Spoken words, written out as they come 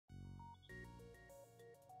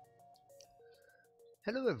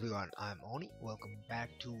Hello everyone, I'm Oni. Welcome back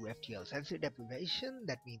to FTL Sensory Deprivation.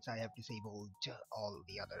 That means I have disabled all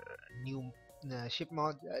the other new ship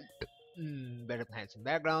mods, better plans and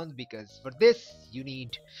backgrounds, because for this you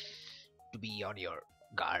need to be on your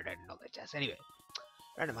guard and knowledge. As anyway,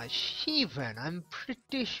 randomize Shivan. I'm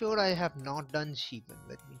pretty sure I have not done Shivan.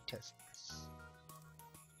 Let me test this.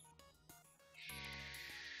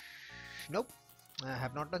 Nope, I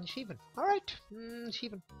have not done Shivan. Alright,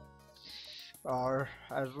 Shivan. Or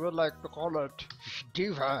as we like to call it,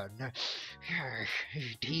 Steven.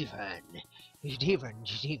 Steven.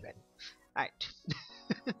 Steven. Right.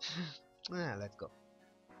 Let's go.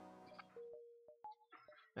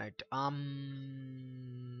 Right.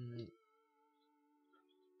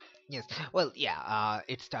 Yes. Well, yeah.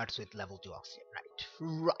 It starts with level 2 oxygen.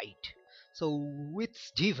 Right. So with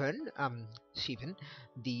Steven,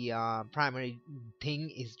 the primary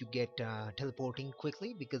thing is to get teleporting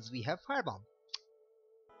quickly because we have firebomb.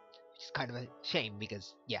 Which is kind of a shame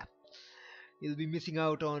because yeah, you'll be missing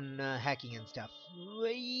out on hacking and stuff.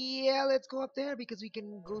 Yeah, let's go up there because we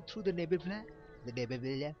can go through the nebula. The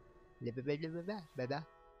nebula. Nebula.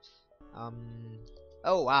 Um.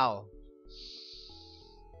 Oh wow.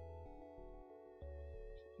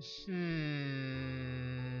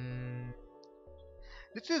 Hmm.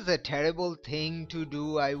 This is a terrible thing to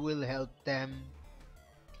do. I will help them.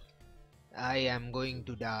 I am going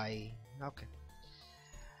to die. Okay.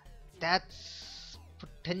 That's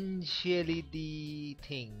potentially the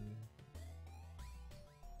thing.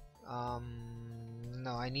 No,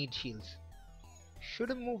 I need shields. Should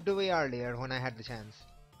have moved away earlier when I had the chance.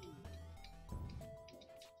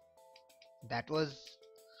 That was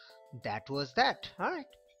that. Alright.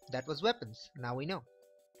 That was weapons. Now we know.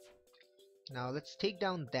 Now let's take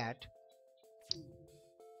down that.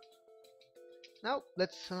 Now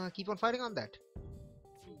let's keep on fighting on that.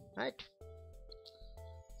 Right.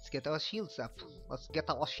 Let's get our shields up. Let's get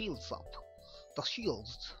our shields up. The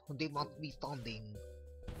shields, they must be standing.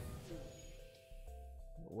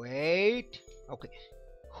 Wait. Okay.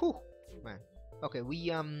 Whew, man. Okay,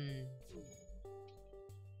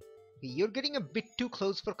 you're getting a bit too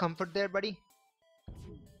close for comfort there, buddy.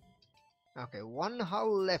 Okay, one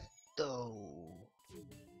hull left though.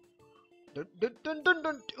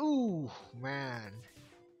 Dun. Ooh, man.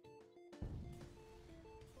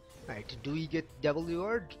 Right, do we get W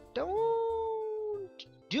or don't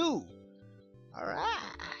do? Alright.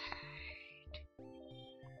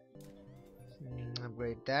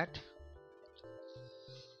 Upgrade that.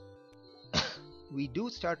 We do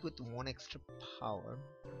start with one extra power.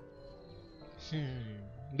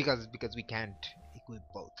 Because we can't equip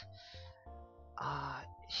both.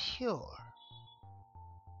 Sure.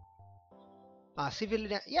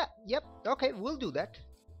 Civilian. Yeah, yep. Okay, we'll do that.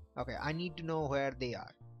 Okay, I need to know where they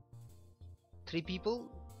are. 3 people?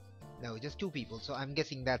 No, just 2 people. So I'm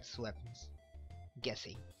guessing that's weapons.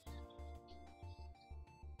 Guessing.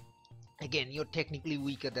 Again, you're technically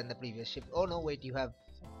weaker than the previous ship. Oh no, wait, you have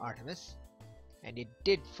Artemis. And it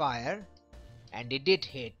did fire. And it did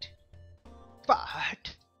hit.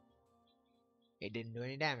 But it didn't do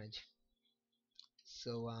any damage.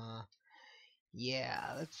 So,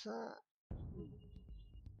 yeah, let's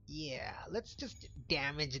just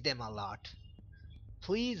damage them a lot.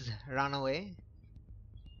 Please run away.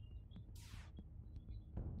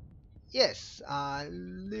 Yes,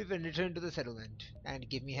 live and return to the settlement and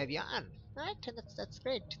give me heavy iron. Right, that's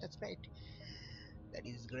great. That's great. That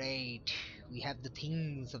is great. We have the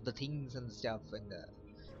things of the things and the stuff and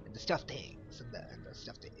the stuff things and the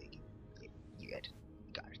stuff thing. You get it.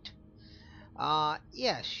 Got it.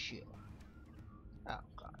 Yeah, sure. Oh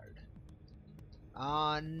god.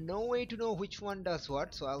 No way to know which one does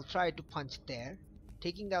what, so I'll try to punch there.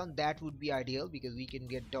 Taking down that would be ideal because we can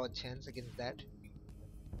get dodge chance against that.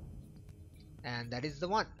 And that is the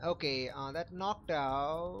one. Okay, that knocked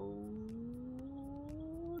out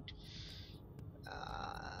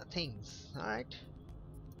things. Alright.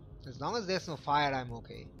 As long as there's no fire, I'm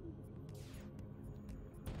okay.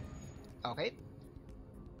 Okay.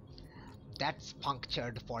 That's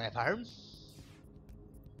punctured forever.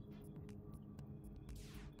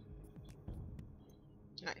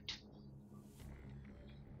 Right.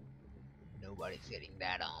 Nobody's getting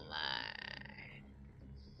that online.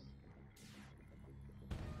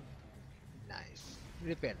 Nice.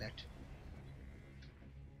 Repair that.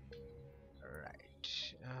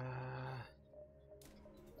 Right.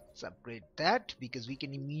 Let's upgrade that because we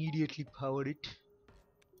can immediately power it.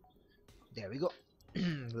 There we go.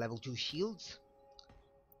 Level 2 shields.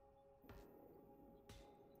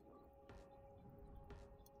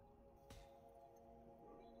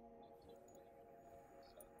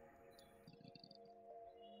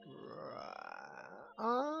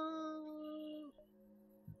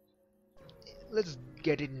 Let's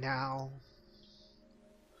get it now.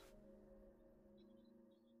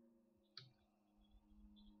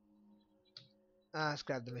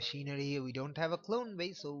 Scrap the machinery. We don't have a clone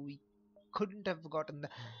base, so we couldn't have gotten the.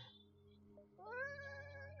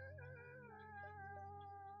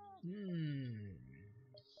 Hmm.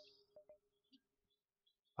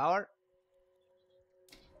 Power.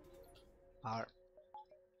 Power.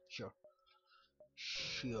 Sure.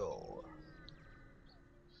 Sure.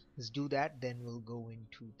 Let's do that. Then we'll go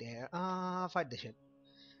into there. Fight the ship.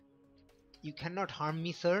 You cannot harm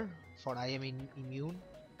me, sir, for I am immune.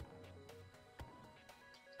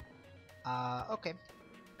 Okay.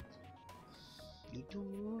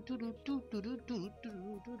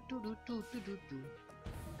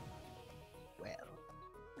 Well.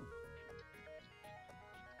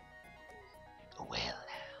 Well.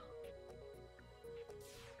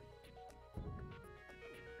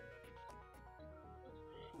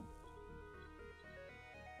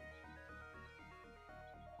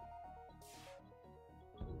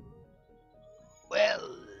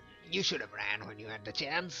 Well, you should have ran when you had the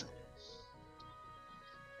chance.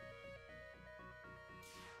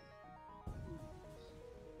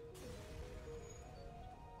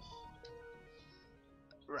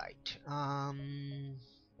 Right.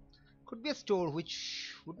 Could be a store,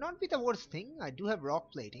 which would not be the worst thing. I do have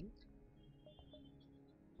rock plating.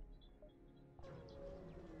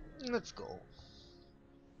 Let's go.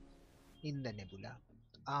 In the nebula.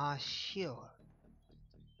 Sure.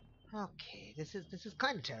 Okay, this is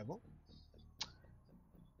kind of terrible.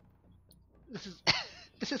 This is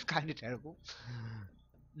this is kind of terrible.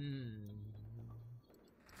 Hmm.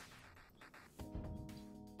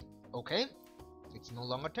 Okay, it's no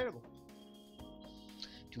longer terrible.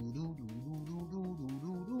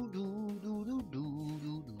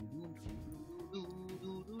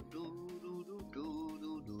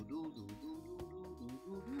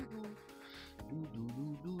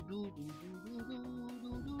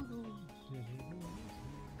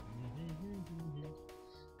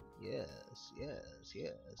 Yes, yes,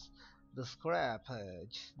 yes. The scrap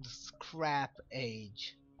age. The scrap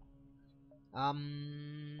age.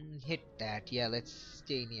 Hit that. Yeah, let's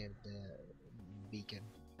stay near the beacon.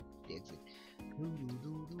 The exit.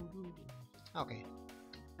 Okay.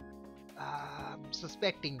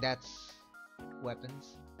 Suspecting that's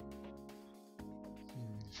weapons.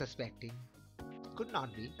 Suspecting. Could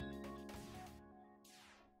not be.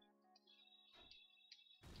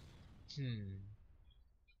 Hmm.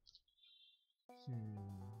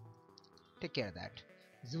 Take care of that.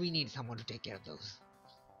 So we need someone to take care of those.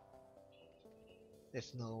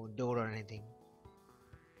 There's no door or anything.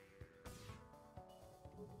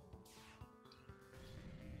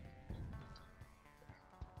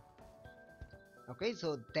 Okay,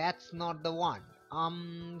 so that's not the one.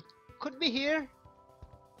 Could be here.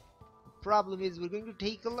 Problem is we're going to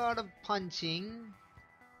take a lot of punching.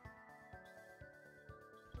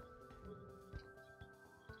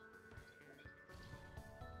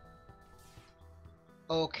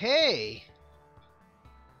 Okay.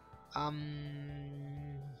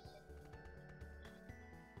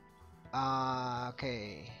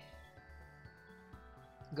 Okay.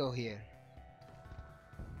 Go here.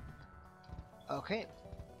 Okay.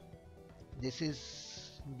 This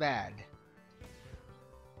is bad.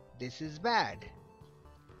 This is bad.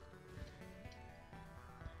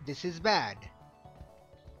 This is bad.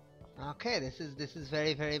 Okay, this is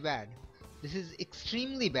very, very bad. This is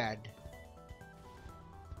extremely bad.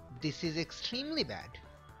 This is extremely bad.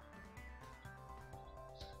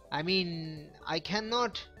 I mean, I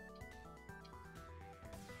cannot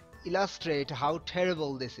illustrate how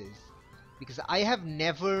terrible this is, because I have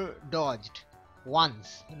never dodged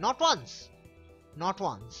once. Not once. Not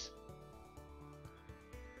once.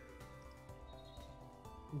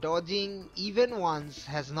 Dodging even once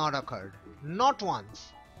has not occurred. Not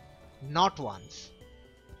once. Not once.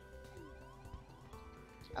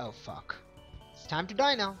 Oh fuck. It's time to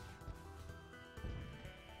die now.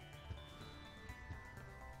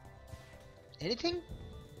 Anything?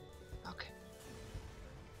 Okay.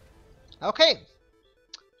 Okay.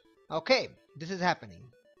 Okay. This is happening.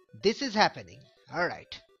 This is happening.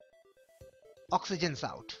 Alright. Oxygen's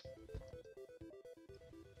out.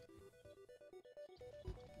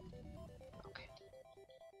 Okay.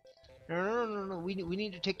 No. We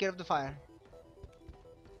need to take care of the fire.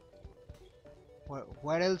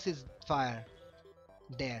 Where else is fire?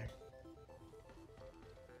 There.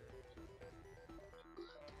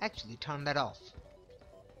 Actually, turn that off.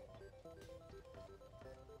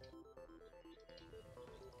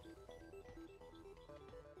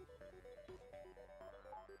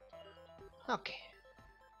 Okay.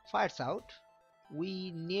 Fire's out.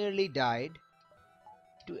 We nearly died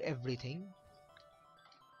to everything.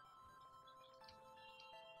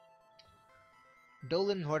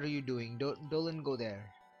 Dolan, what are you doing? Dolan, go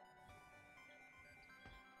there.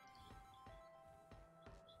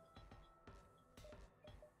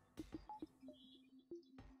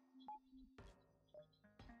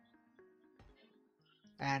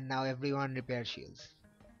 And now everyone repair shields.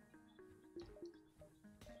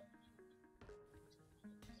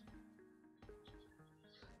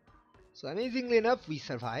 So amazingly enough, we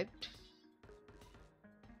survived.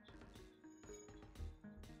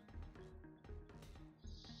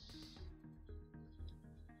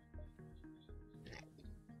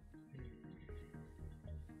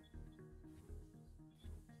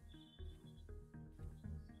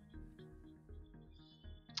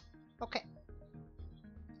 Okay.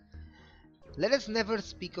 Let us never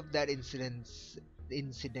speak of that incident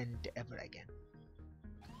ever again.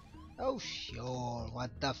 Oh sure, what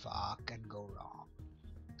the fuck can go wrong?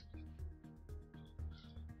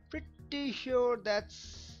 Pretty sure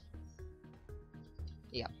that's...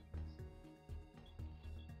 yeah.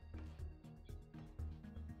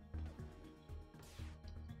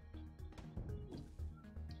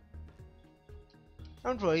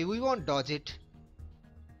 Don't worry, we won't dodge it.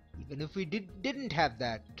 Even if we didn't have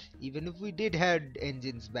that, even if we did had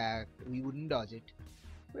engines back, we wouldn't dodge it.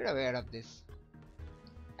 We're aware of this.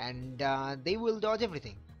 And they will dodge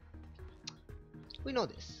everything. We know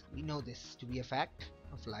this. We know this to be a fact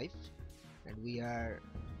of life. And we are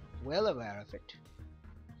well aware of it.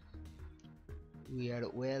 We are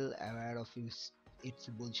well aware of its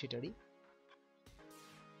bullshittery.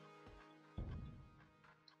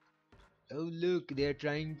 Oh look, they're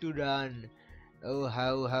trying to run. Oh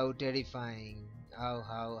how terrifying.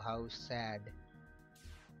 How sad.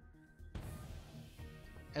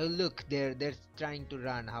 Oh look, they're trying to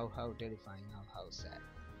run. How terrifying. How sad.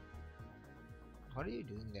 What are you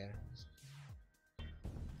doing there?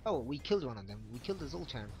 Oh, we killed one of them. We killed the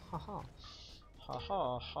Zoltan. Haha.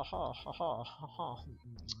 Haha. Haha. Haha. Haha.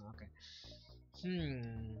 Okay.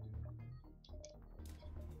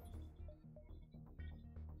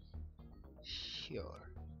 Sure.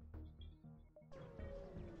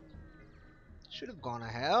 Should have gone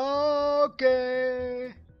ahead.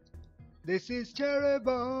 Okay. This is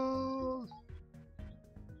terrible.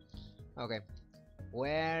 Okay.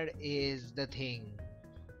 Where is the thing?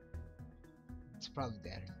 It's probably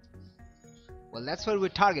there. Well, that's where we're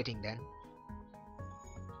targeting then.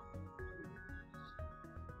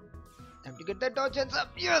 Time to get that dodge hands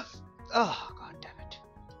up. Yes! Oh, god damn it.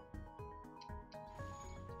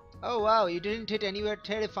 Oh wow, you didn't hit anywhere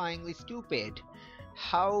terrifyingly stupid.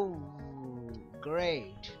 How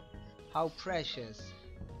great. How precious.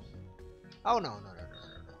 Oh no.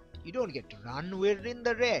 You don't get to run. We're in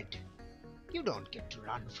the red. You don't get to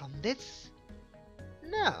run from this.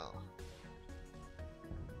 No.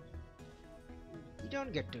 You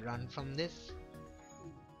don't get to run from this.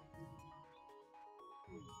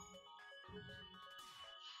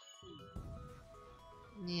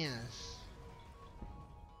 Yes.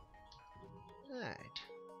 Right.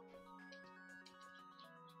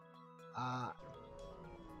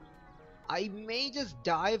 I may just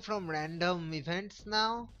die from random events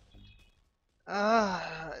now.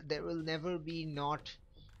 There will never be not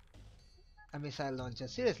a missile launcher.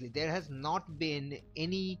 Seriously, there has not been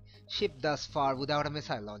any ship thus far without a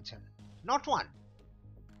missile launcher. Not one.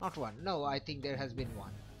 Not one. No, I think there has been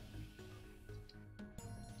one.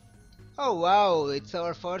 Oh wow, it's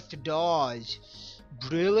our first dodge.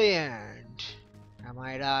 Brilliant. Am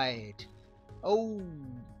I right? Oh,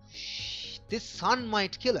 this sun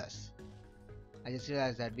might kill us. I just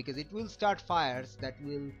realized that because it will start fires that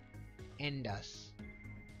will end us.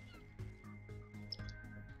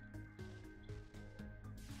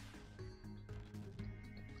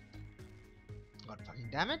 God fucking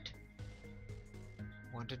damn it.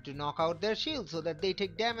 Wanted to knock out their shield so that they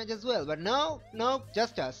take damage as well, but no,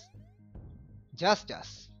 just us. Just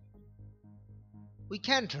us. We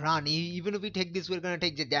can't run. Even if we take this, we're gonna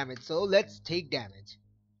take the damage, so let's take damage.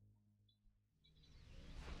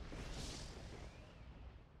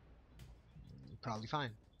 Probably fine.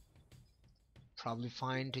 Probably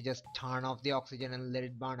fine to just turn off the oxygen and let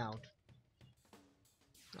it burn out.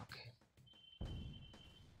 Okay.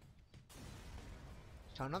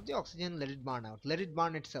 Turn off the oxygen, let it burn out. Let it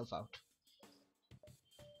burn itself out.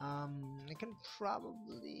 I can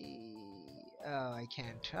probably... Oh, I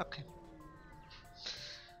can't. Okay.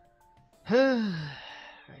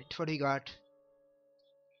 Right, what do you got?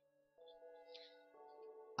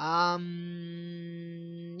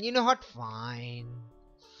 You know what? Fine.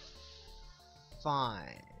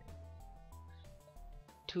 Fine.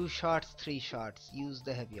 2 shots, 3 shots. Use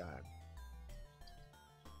the heavy arm.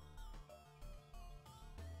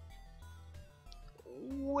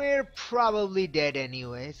 We're probably dead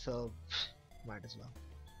anyway, so might as well.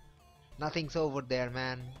 Nothing's over there,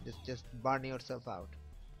 man. Just burn yourself out.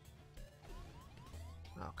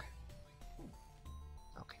 Okay.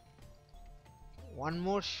 Okay. One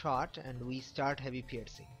more shot and we start heavy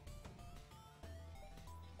piercing.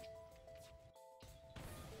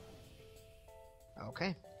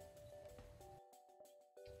 Okay.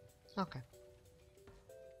 Okay.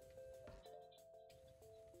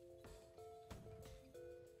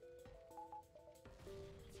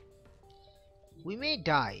 We may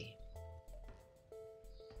die.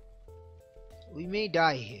 We may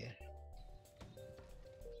die here.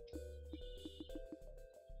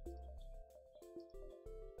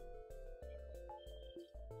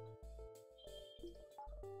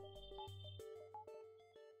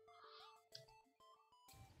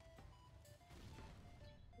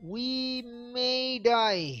 We may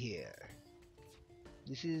die here.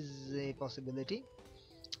 This is a possibility.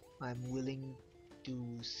 I'm willing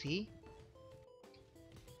to see.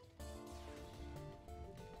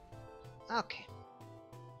 Okay.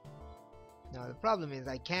 Now the problem is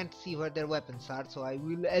I can't see where their weapons are, so I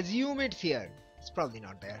will assume it's here. It's probably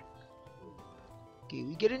not there. Okay,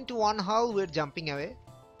 we get into one hull, we're jumping away.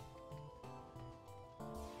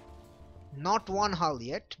 Not one hull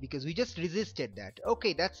yet, because we just resisted that.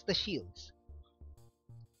 Okay, that's the shields.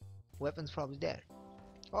 Weapons probably there.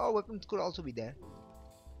 Oh, weapons could also be there.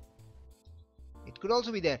 It could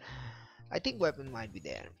also be there. I think weapon might be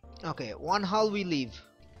there. Okay, one hull we leave.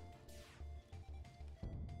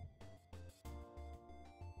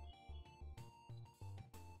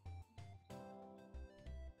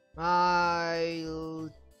 I'll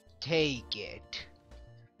take it.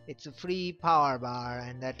 It's a free power bar,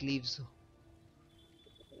 and that leaves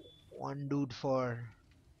one dude for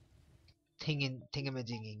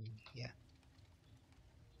thingamajiging. Yeah.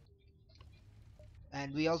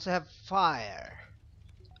 And we also have fire.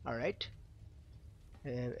 Alright.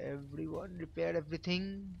 Everyone repair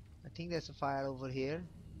everything. I think there's a fire over here.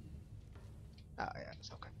 Oh yeah,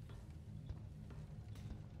 it's okay.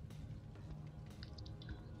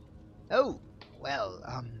 Oh, well,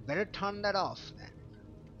 better turn that off then.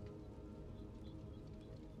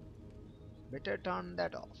 Better turn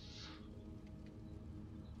that off.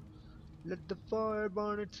 Let the fire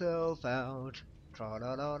burn itself out. Tra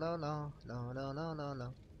la la la la la la la la la.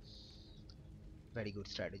 Very good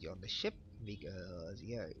strategy on the ship, because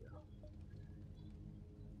yeah.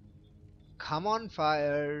 Come on,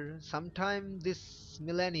 fire. Sometime this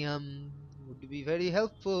millennium would be very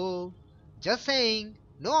helpful. Just saying.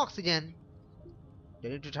 No oxygen. They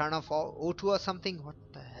need to turn off O2 or something. What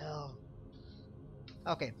the hell?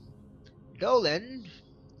 Okay. Dolan.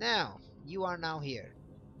 Now, you are now here.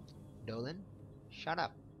 Dolan, shut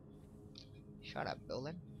up. Shut up,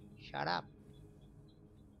 Dolan. Shut up.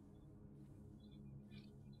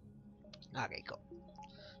 Okay, cool.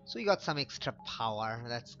 So we got some extra power.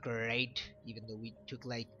 That's great. Even though we took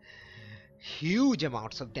like huge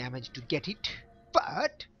amounts of damage to get it.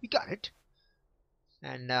 But we got it.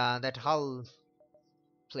 And that hull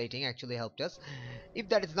plating actually helped us. If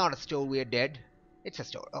that is not a store, we are dead. It's a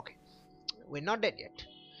store. Okay. We're not dead yet.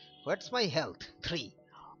 What's my health? 3.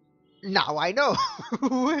 Now I know.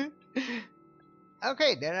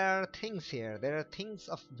 Okay, there are things here. There are things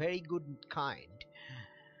of very good kind.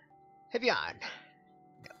 Heavy iron.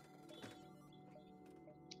 No.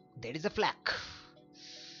 There is a flak.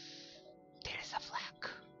 There is a flak.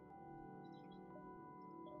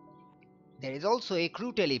 There is also a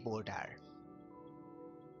crew teleporter.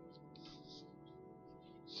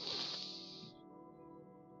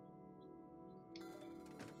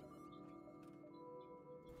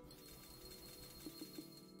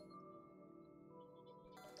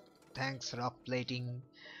 Thanks, rock plating,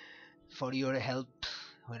 for your help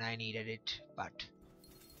when I needed it, but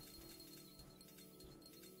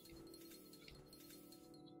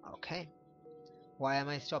okay. Why am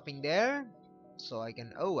I stopping there? So I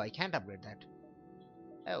can... Oh, I can't upgrade that.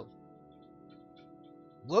 Oh.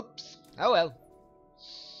 Whoops. Oh well.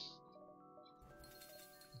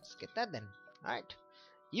 Let's get that then. Alright.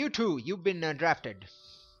 You two, you've been drafted.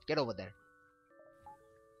 Get over there.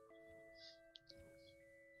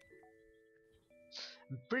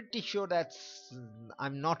 I'm pretty sure that's...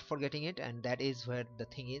 I'm not forgetting it, and that is where the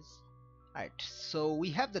thing is. Alright, so we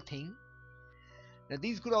have the thing. Now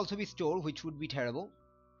these could also be stored, which would be terrible.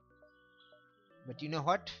 But you know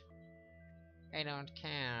what? I don't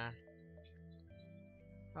care.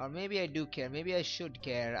 Or maybe I do care. Maybe I should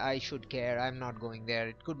care. I should care. I'm not going there.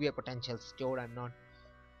 It could be a potential store. I'm not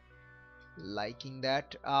Liking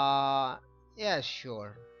that. Yeah,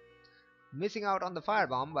 sure. Missing out on the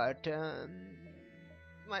firebomb, but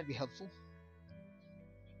might be helpful.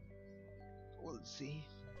 We'll see.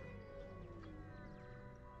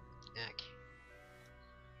 Okay.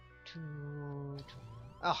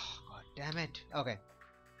 Oh, god damn it. Okay.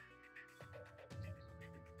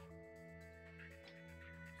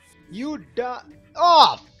 You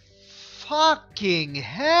Oh, fucking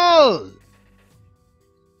hell!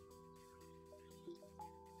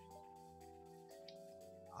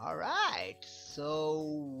 Alright,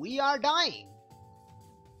 so we are dying.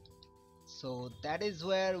 So that is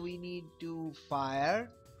where we need to fire.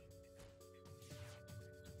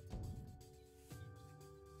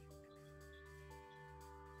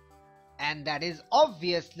 And that is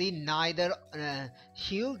obviously neither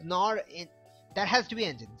shield nor that has to be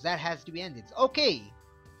engines. That has to be engines. Okay.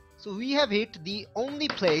 So we have hit the only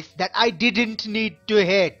place that I didn't need to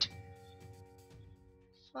hit.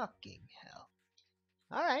 Fucking hell.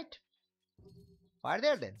 Alright. Fire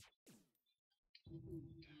there then.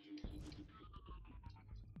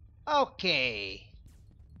 Okay.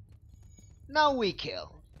 Now we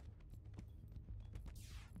kill.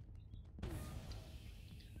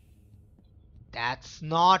 That's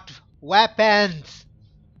not weapons.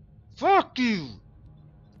 Fuck you.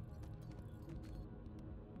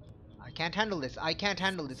 I can't handle this. I can't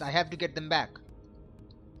handle this. I have to get them back.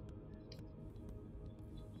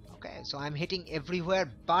 Okay, so I'm hitting everywhere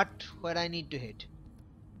but where I need to hit.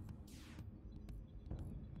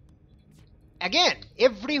 Again,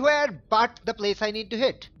 everywhere but the place I need to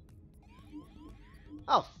hit.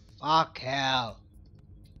 Oh, fuck hell.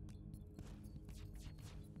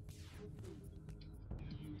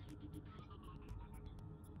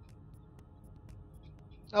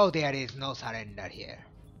 Oh, there is no surrender here.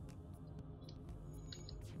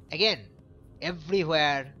 Again,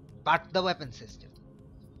 everywhere but the weapon system.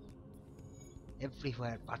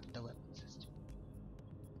 Everywhere but the weapon system.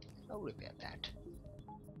 I'll repair that.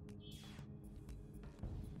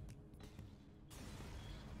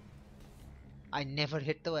 I never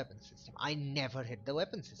hit the weapon system. I never hit the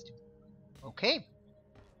weapon system. Okay.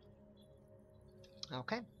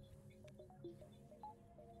 Okay.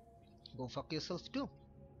 Go fuck yourself too.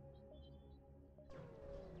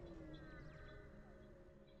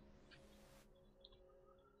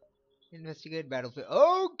 Investigate battlefield.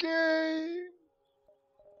 Okay.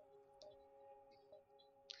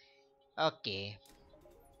 Okay.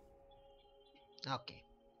 Okay.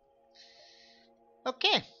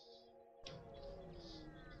 Okay.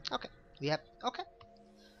 Okay. We have. Okay.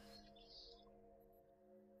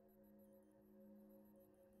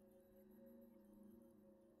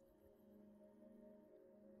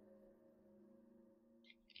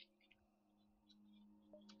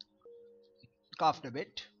 Coughed a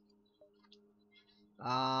bit.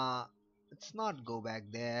 Let's not go back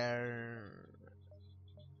there.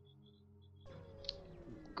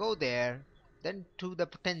 Go there. Then to the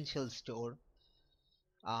potential store.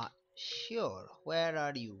 Sure. Where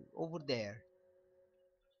are you? Over there.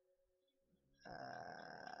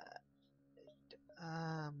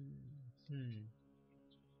 Um. Hmm.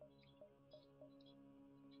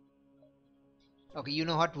 Okay, you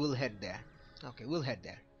know what? We'll head there. Okay, we'll head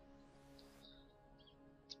there.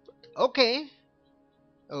 Okay.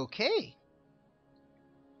 Okay.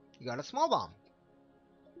 You got a small bomb.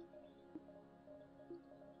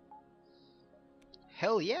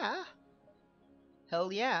 Hell yeah.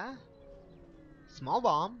 Hell yeah. Small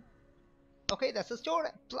bomb. Okay, that's a store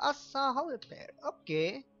plus a hull repair.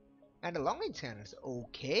 Okay. And a long range scanners.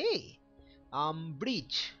 Okay.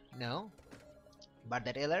 Breach. No. But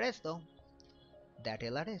that LRS though. That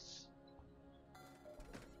LRS.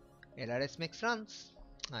 LRS makes runs.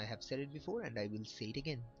 I have said it before and I will say it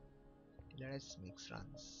again. LRS makes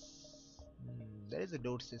runs. There is a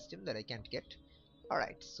door system that I can't get.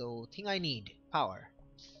 Alright, so thing I need. Power.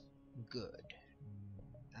 Good.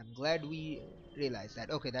 I'm glad we realized that.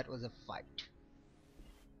 Okay, that was a fight.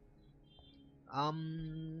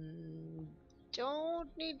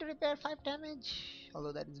 Don't need to repair 5 damage.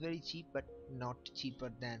 Although that is very cheap, but not cheaper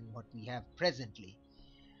than what we have presently.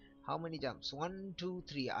 How many jumps? 1, 2,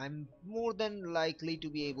 3. I'm more than likely to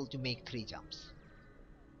be able to make 3 jumps.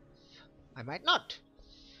 I might not,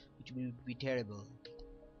 which would be terrible.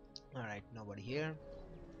 Alright, nobody here.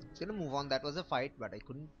 It's gonna move on. That was a fight, but I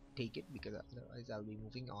couldn't take it because otherwise I'll be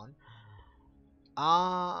moving on.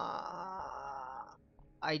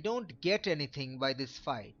 I don't get anything by this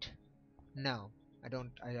fight. No, I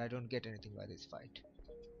don't. I don't get anything by this fight.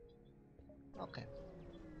 Okay.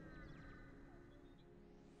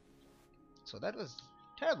 So that was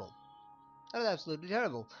terrible. That is absolutely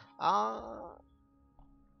terrible. Uh,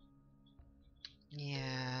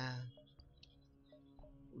 yeah,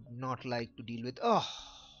 would not like to deal with. Oh,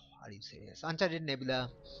 are you serious? Uncharted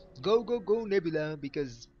Nebula, go go go Nebula,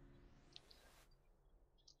 because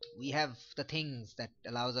we have the things that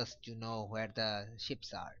allows us to know where the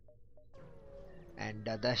ships are, and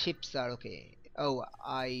the ships are okay. Oh,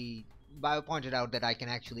 I Bio pointed out that I can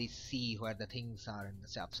actually see where the things are and the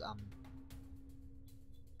stuff.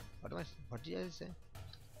 What did I say?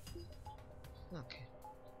 Okay.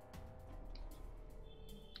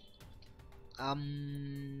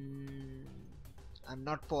 Um, I'm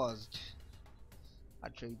not paused.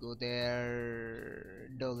 Archery go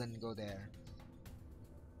there. Dolan go there.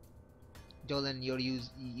 Dolan, you're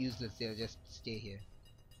useless there. Just stay here.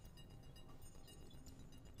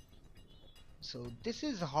 So this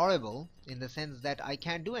is horrible in the sense that I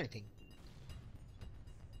can't do anything.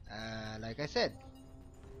 Like I said.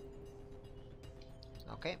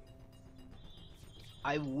 Okay.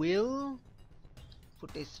 I will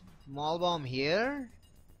put a small bomb here.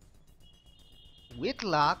 With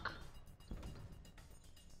luck.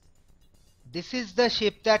 This is the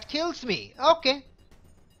ship that kills me. Okay.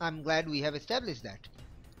 I'm glad we have established that.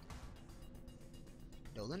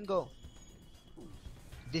 Dolan, go.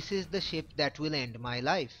 This is the ship that will end my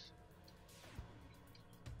life.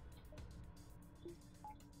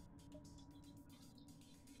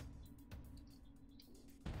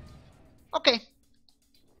 Okay.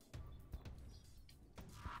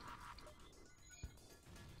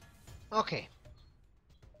 Okay.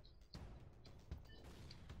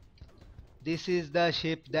 This is the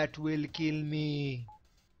ship that will kill me.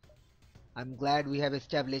 I'm glad we have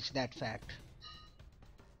established that fact.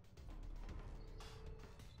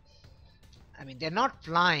 I mean, they're not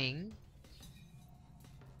flying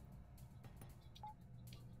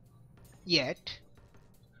yet.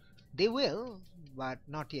 They will, but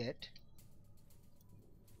not yet.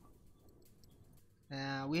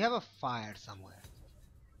 We have a fire somewhere.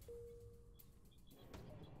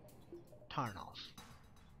 Turn off.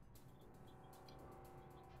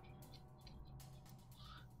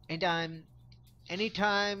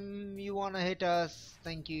 Anytime you wanna hit us,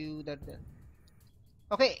 thank you.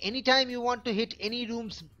 Okay. Anytime you want to hit any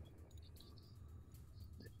rooms,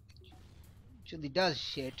 actually does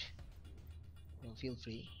shit. Feel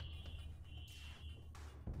free.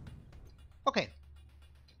 Okay.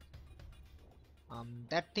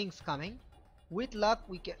 That thing's coming. With luck,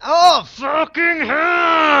 we can. Oh, fucking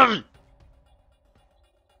hell!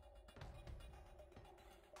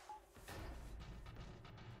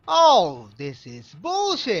 Oh, this is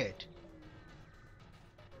bullshit!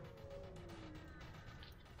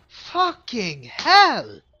 Fucking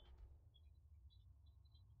hell!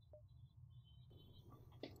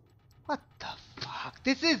 What the fuck?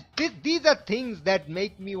 These are things that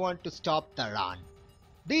make me want to stop the run.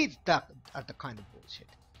 These are the kind of bullshit.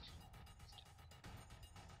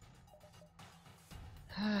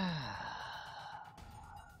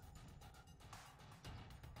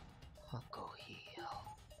 I'll go heal.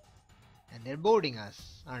 And they're boarding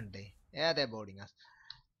us, aren't they? Yeah, they're boarding us.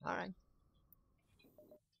 Alright.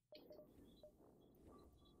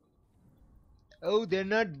 Oh, they're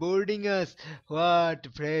not boarding us. What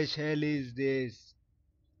fresh hell is this?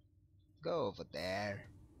 Go over there.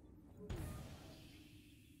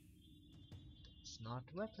 It's not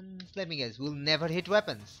weapons. Let me guess, we'll never hit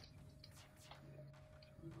weapons.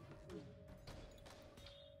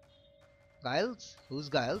 Giles? Who's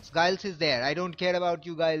Giles? Giles is there. I don't care about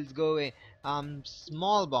you, Giles. Go away.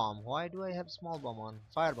 Small bomb. Why do I have small bomb on?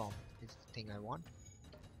 Fire bomb is the thing I want.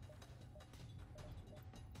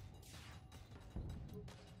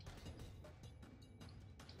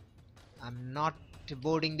 I'm not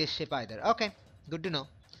boarding this ship either. Okay, good to know.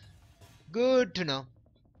 Good to know.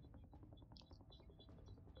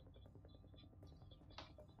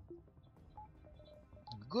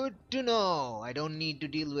 Good to know. I don't need to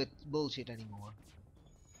deal with bullshit anymore.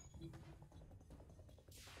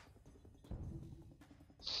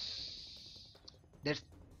 There's,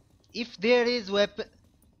 if there is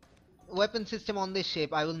weapon system on this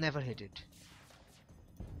ship, I will never hit it.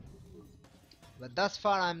 But thus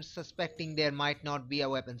far, I'm suspecting there might not be a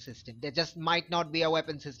weapon system. There just might not be a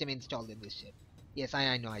weapon system installed in this ship. Yes,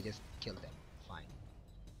 I know. I just killed them. Fine.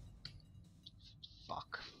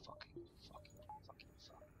 Fuck. Fucking. Fucking. Fucking.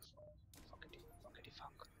 Fuck. Fuckity. Fuckity.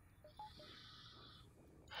 Fuck.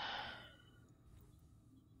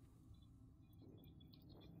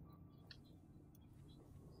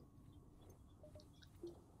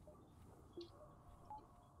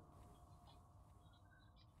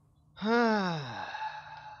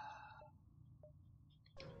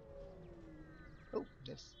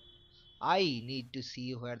 I need to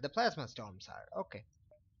see where the plasma storms are. Okay,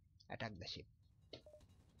 attack the ship.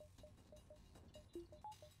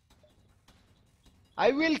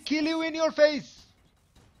 I will kill you in your face!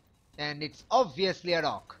 And it's obviously a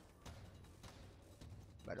rock.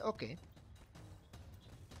 But okay.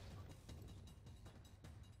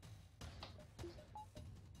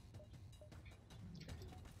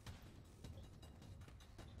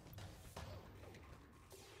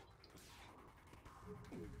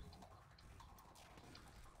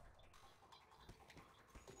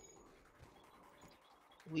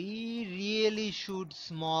 We really should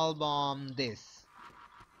small bomb this.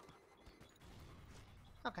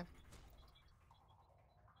 Okay.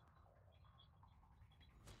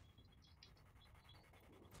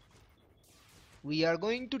 We are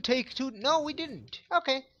going to take two. No, we didn't.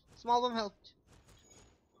 Okay. Small bomb helped.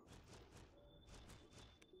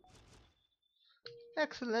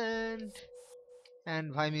 Excellent.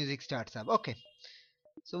 And why music starts up. Okay.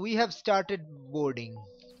 So we have started boarding.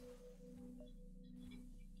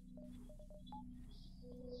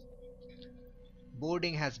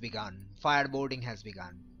 Boarding has begun. Fireboarding has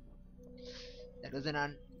begun. That was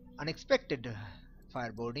an unexpected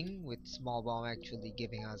fireboarding with small bomb actually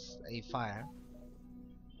giving us a fire.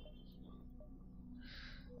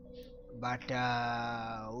 But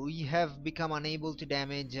we have become unable to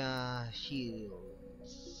damage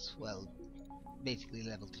shields. Well, basically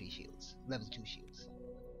level 3 shields, level 2 shields.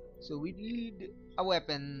 So we need a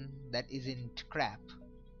weapon that isn't crap,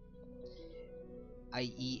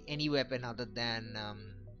 i.e. any weapon other than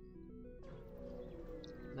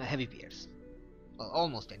a heavy pierce. Well,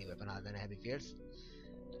 almost any weapon other than a heavy pierce.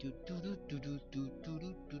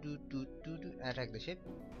 Attack the ship.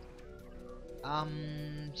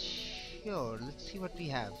 Sure, let's see what we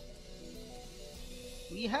have.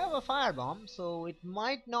 We have a firebomb, so it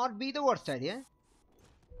might not be the worst idea.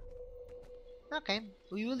 Okay,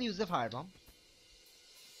 we will use the firebomb.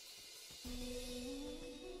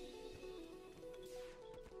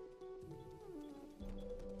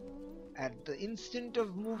 At the instant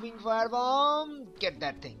of moving firebomb, get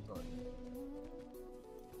that thing going.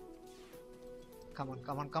 Come on,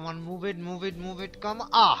 come on, come on, move it, move it, move it, come on.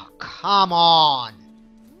 Ah, come on!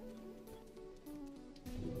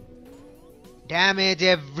 Damage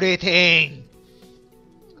everything!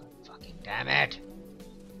 God fucking damn it!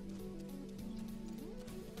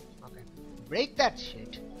 Okay, break that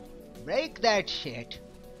shit. Break that shit.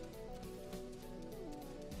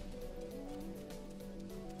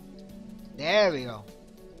 There we go.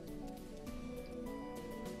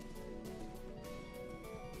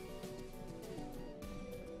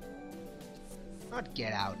 Not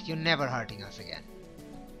get out. You're never hurting us again.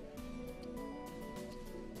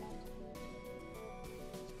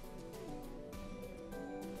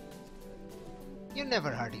 You're never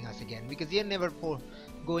hurting us again because you're never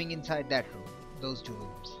going inside that room. Those two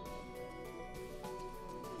rooms.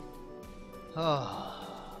 Oh.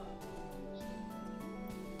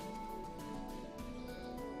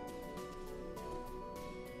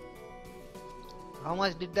 How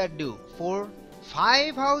much did that do? 4?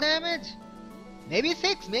 5 hull damage? Maybe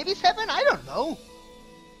 6, maybe 7, I don't know.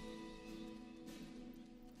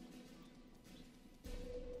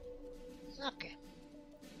 Okay.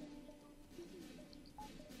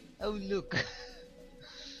 Oh look.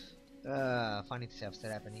 Funny stuffs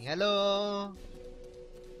are happening. Hello?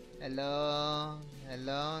 Hello?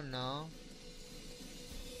 Hello? No?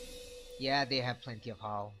 Yeah, they have plenty of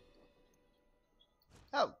hull.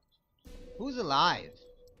 Oh. Who's alive?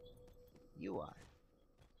 You are.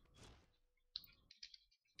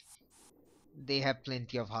 They have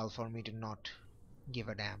plenty of hull for me to not give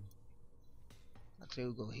a damn. Okay,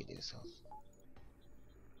 you go hit yourself.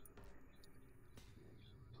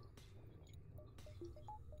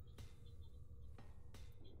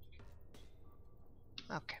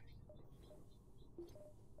 Okay.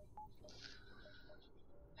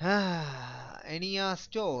 Any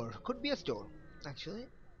store? Could be a store, actually.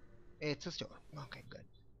 It's a store. Okay, good.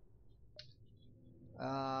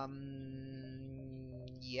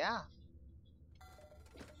 Yeah.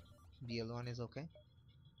 BL1 is okay.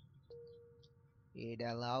 It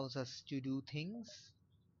allows us to do things.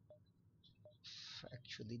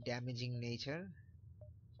 Actually damaging nature.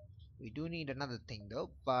 We do need another thing though,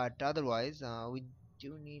 but otherwise we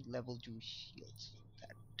do need level 2 shields.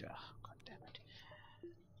 That god damn it.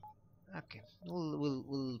 Okay,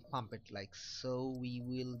 we'll pump it like so. We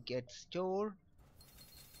will get store.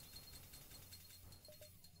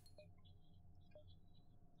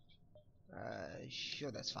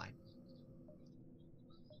 Sure, that's fine.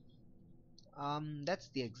 That's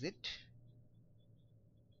the exit.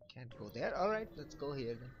 Can't go there. Alright, let's go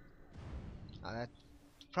here then. That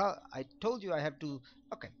I told you I have to.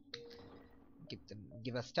 Okay,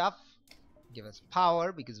 give us stuff, give us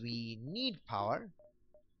power because we need power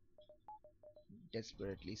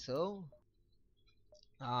desperately. So,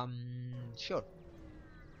 sure.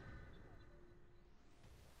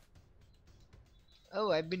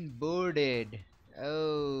 Oh, I've been boarded.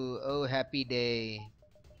 Oh, happy day,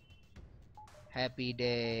 happy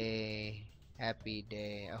day, happy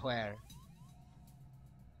day. Where?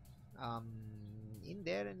 Um, in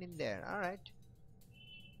there and in there. All right.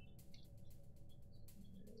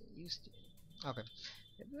 Okay.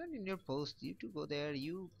 Everyone in your post, you two go there,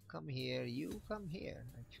 you come here, you come here,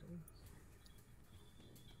 actually.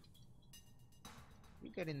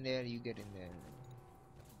 You get in there, you get in there.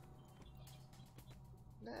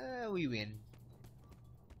 We win.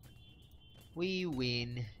 We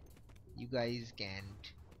win. You guys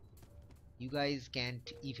can't. You guys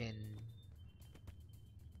can't even.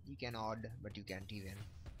 You can odd, but you can't even.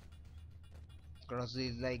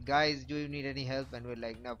 Crossy is like, guys, do you need any help? And we're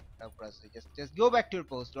like, no, no, Crossy, just go back to your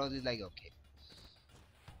post. Crossy is like, okay.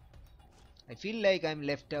 I feel like I'm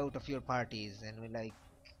left out of your parties, and we're like,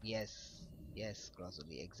 yes, yes,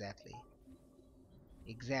 Crossy, exactly.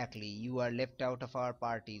 Exactly, you are left out of our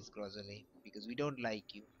parties, Grozzly, because we don't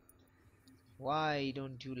like you. Why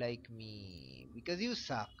don't you like me? Because you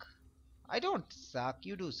suck. I don't suck,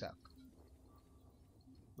 you do suck.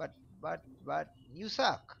 But you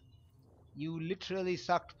suck. You literally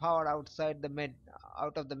sucked power out of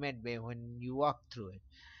the med bay when you walked through it.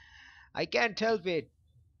 I can't help it.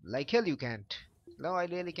 Like hell you can't. No, I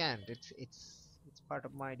really can't. It's part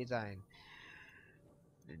of my design.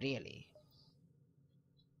 Really.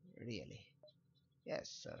 Really. Yes,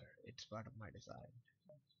 sir. It's part of my design.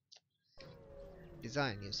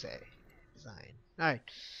 Design, you say? Design. Alright.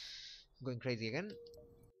 Going crazy again.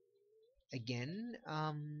 Again.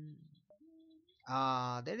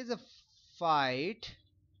 There is a fight.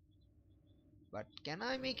 But can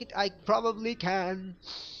I make it? I probably can.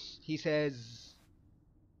 He says.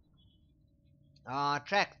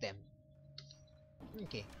 Track them.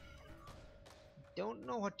 Okay. Don't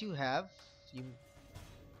know what you have. You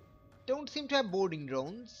don't seem to have boarding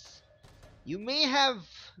drones. You may have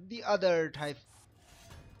the other type.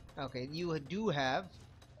 Okay, you do have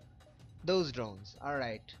those drones.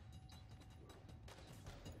 Alright.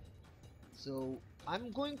 So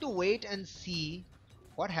I'm going to wait and see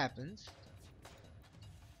what happens.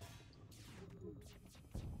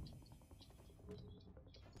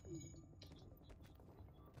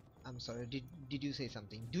 I'm sorry, did you say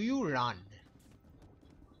something? Do you run?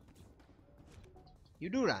 You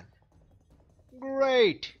do run.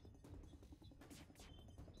 Great!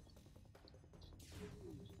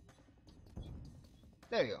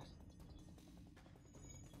 There you go.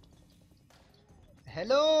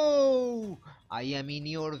 Hello! I am in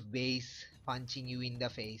your base, punching you in the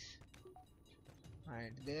face.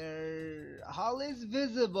 Alright, their hull is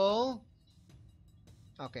visible.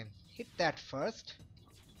 Okay, hit that first.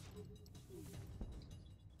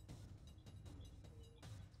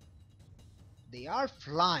 They are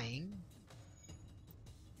flying.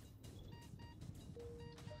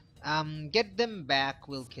 Get them back,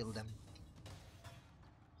 we'll kill them.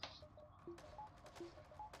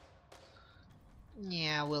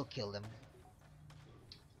 Yeah, we'll kill them.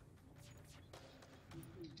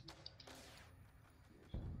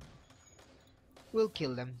 We'll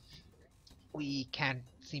kill them. We can't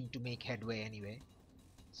seem to make headway anyway.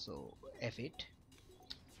 So, F it.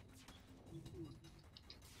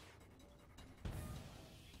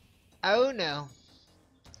 Oh no.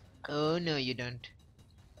 Oh no, you don't.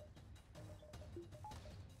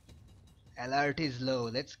 Alert is low.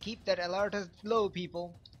 Let's keep that alert as low,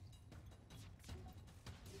 people.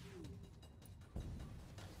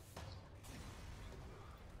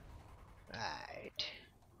 Right.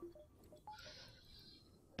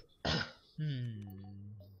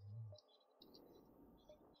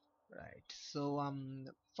 Right. So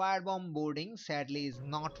firebomb boarding sadly is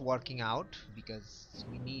not working out because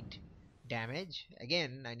we need damage.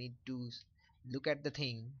 Again, I need to look at the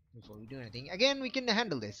thing before we do anything. Again, we can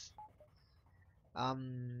handle this.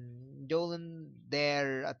 Dolan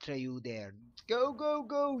there, Atreyu there. Go, go,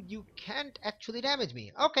 go! You can't actually damage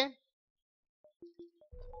me. Okay.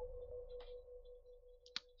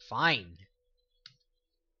 Fine.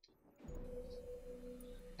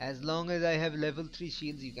 As long as I have level 3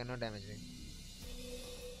 shields, you cannot damage me.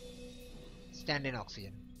 Stand in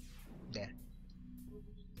oxygen. There.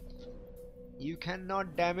 You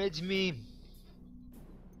cannot damage me.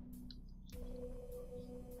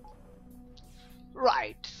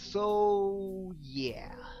 Right, so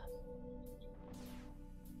yeah.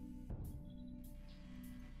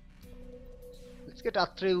 Let's get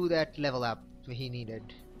Atreyu that level up he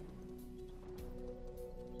needed.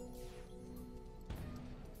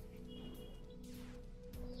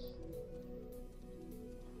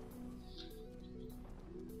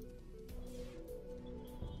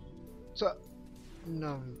 So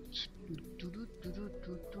no.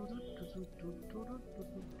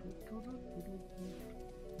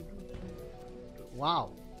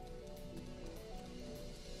 Wow.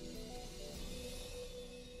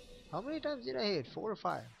 How many times did I hit? 4 or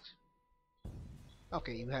 5?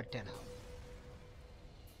 Okay, you had 10 health.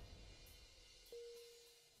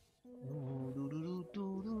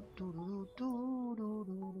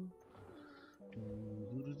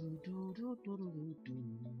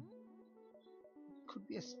 Could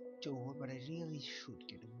be a store, but I really should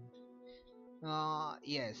get him.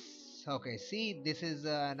 Yes. Okay, see, this is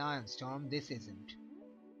an iron storm. This isn't.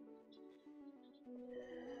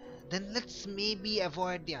 Then let's maybe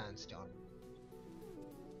avoid the iron storm.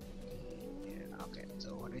 Yeah, okay,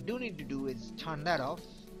 so what I do need to do is turn that off.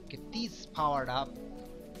 Get these powered up.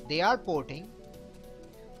 They are porting,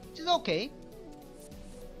 which is okay.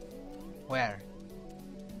 Where?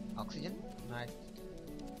 Oxygen? Right.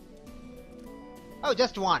 Oh,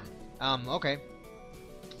 just one. Okay.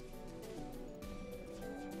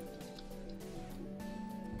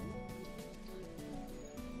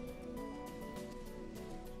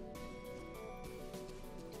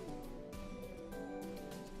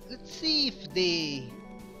 Let's see if they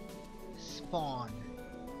spawn.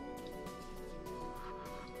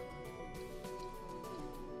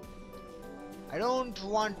 I don't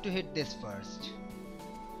want to hit this first.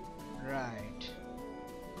 Right.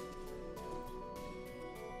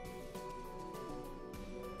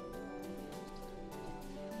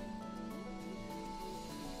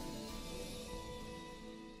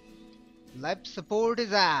 Life support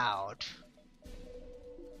is out.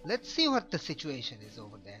 Let's see what the situation is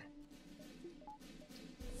over there.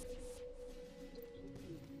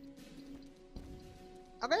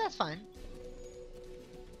 Okay, that's fine.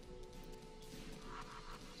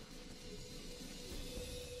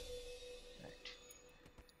 Right.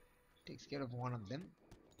 Takes care of one of them.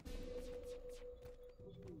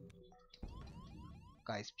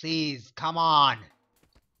 Guys, please, come on.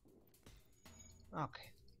 Okay.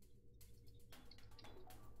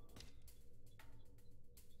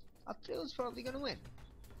 Atreu's probably gonna win.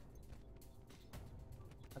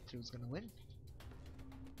 Atreu's gonna win.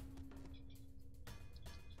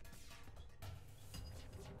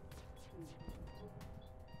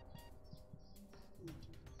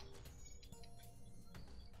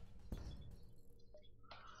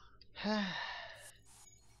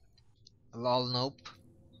 Lol, nope.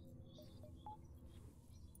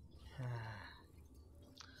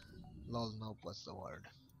 Lol, nope was the word.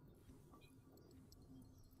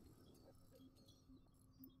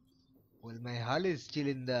 Well, my hull is still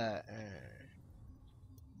in the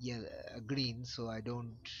green, so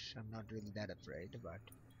I'm not really that afraid. But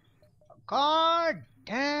God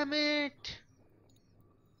damn it!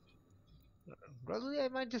 Probably I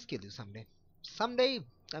might just kill you someday. Someday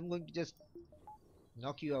I'm going to just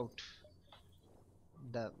knock you out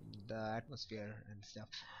the the atmosphere and stuff.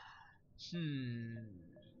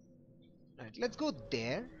 Right, let's go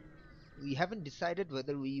there. We haven't decided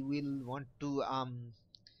whether we will want to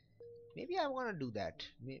maybe I want to do that.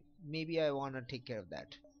 Maybe I want to take care of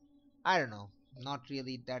that. I don't know. Not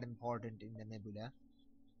really that important in the nebula.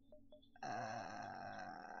 Uh,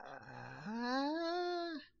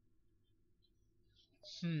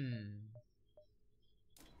 hmm.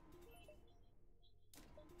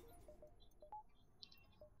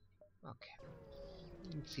 Okay.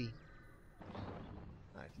 Let's see.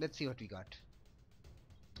 Alright, let's see what we got.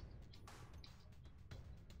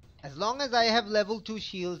 As long as I have level 2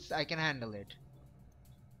 shields, I can handle it.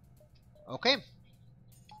 Okay.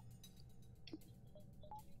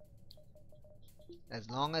 As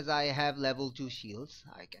long as I have level 2 shields,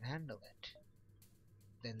 I can handle it.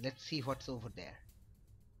 Then let's see what's over there.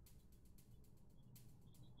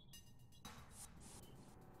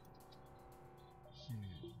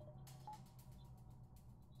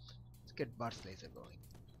 Let's get burst laser going.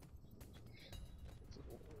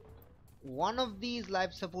 One of these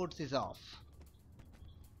life supports is off.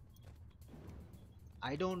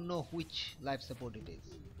 I don't know which life support it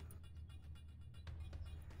is.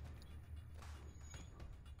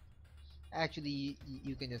 Actually,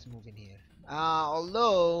 you can just move in here.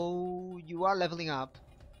 Although you are leveling up.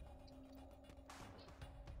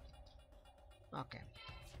 Okay.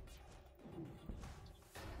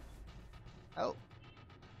 Oh.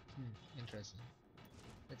 Interesting.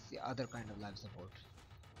 That's the other kind of life support.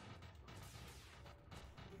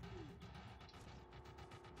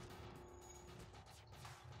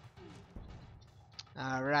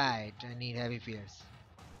 Alright, I need heavy fears.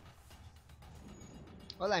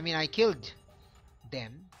 Well, I mean, I killed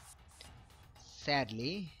them.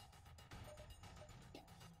 Sadly,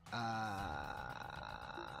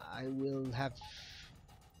 I will have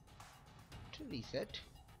to reset.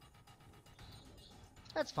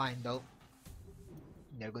 That's fine though.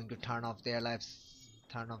 They're going to turn off their lives,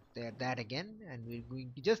 turn off their that again, and we're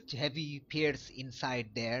going to just heavy pierce inside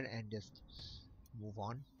there and just move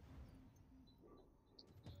on.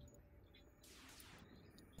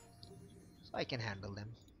 So I can handle them.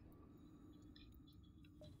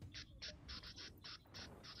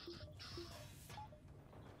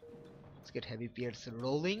 Let's get heavy pierce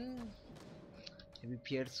rolling. Heavy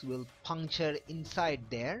pierce will puncture inside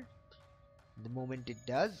there. The moment it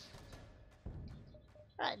does,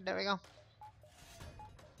 right, there we go.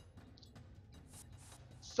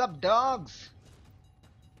 Sup, dogs?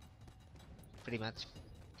 Pretty much.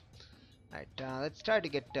 Right, let's try to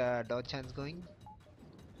get dodge chance going.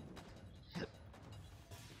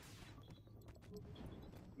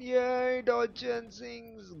 Yay, dodge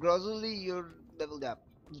chancings! Gradually, you're leveled up.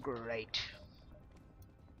 Great.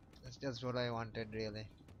 That's just what I wanted, really.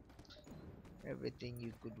 Everything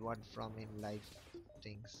you could want from in life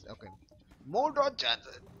things. Okay. More dodge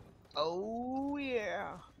chances! Oh,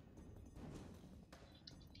 yeah!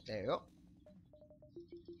 There you go.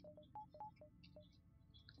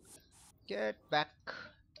 Get back.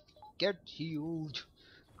 Get healed.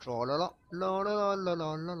 Tra la la la la la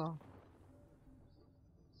la la la.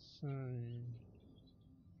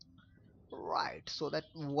 Right, so that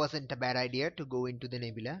wasn't a bad idea to go into the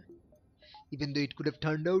nebula. Even though it could have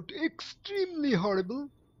turned out extremely horrible,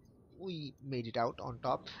 we made it out on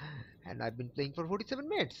top, and I've been playing for 47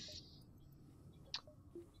 minutes.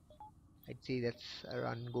 I'd say that's a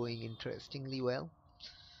run going interestingly well.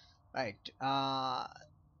 Right,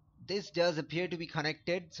 this does appear to be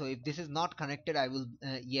connected, so if this is not connected, I will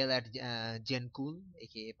yell at Gencool,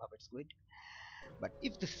 aka Puppet Squid. But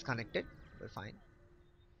if this is connected, we're fine.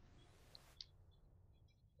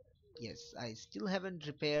 Yes, I still haven't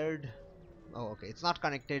repaired. Oh, okay, it's not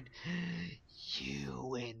connected. You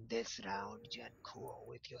win this round, Gencool,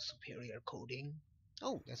 with your superior coding.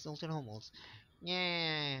 Oh, there's also normals.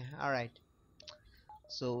 Yeah, alright.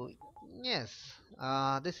 So, yes,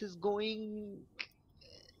 this is going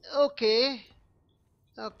okay.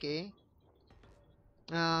 Okay.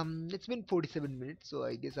 It's been 47 minutes, so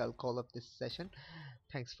I guess I'll call up this session.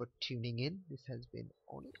 Thanks for tuning in. This has been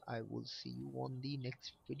Oni. I will see you on the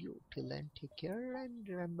next video. Till then, take care and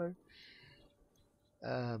remember,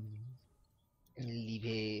 um, leave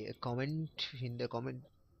a comment in the comment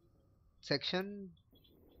section.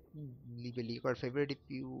 Leave a like or favorite if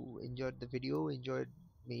you enjoyed the video, enjoyed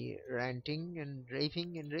me ranting and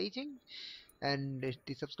raving and raging, and hit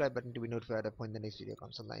the subscribe button to be notified of when the next video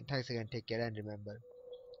comes online. Thanks again, take care, and remember,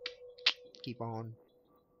 keep on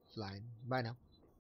flying. Bye now.